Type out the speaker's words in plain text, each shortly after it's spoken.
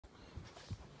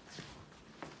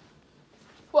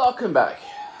Welcome back.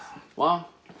 Well,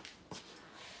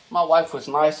 my wife was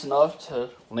nice enough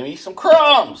to leave me some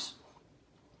crumbs.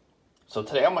 So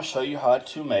today I'm going to show you how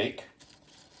to make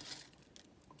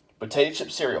potato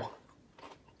chip cereal.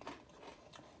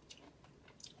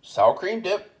 Sour cream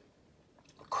dip,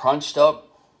 crunched up,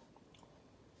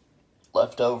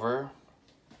 leftover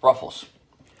Ruffles.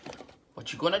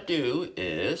 What you're going to do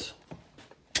is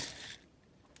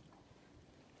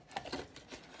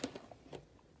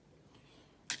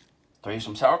throw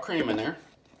some sour cream in there,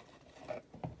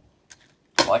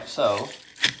 like so.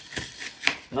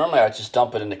 Normally I just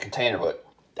dump it in the container, but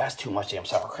that's too much damn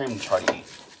sour cream to try to eat.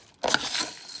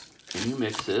 And you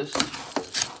mix this,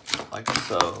 like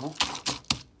so.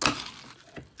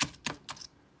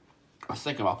 I was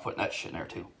thinking about putting that shit in there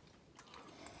too.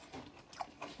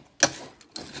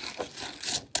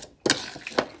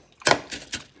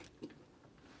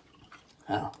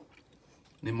 Now,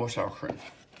 need more sour cream.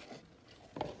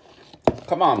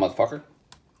 Come on, motherfucker.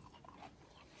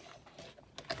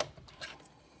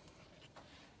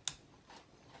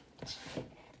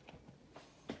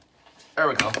 There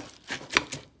we go.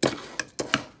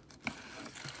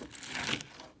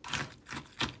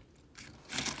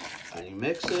 And you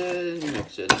mix it, and you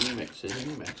mix it, and you mix it,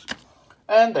 and you mix.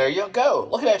 And there you go.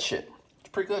 Look at that shit. It's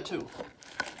pretty good too.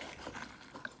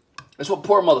 That's what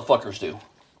poor motherfuckers do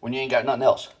when you ain't got nothing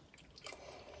else.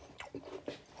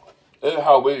 This is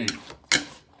how we eat.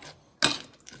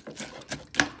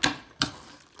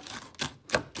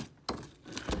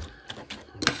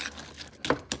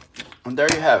 And there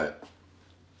you have it.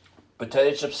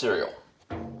 Potato chip cereal.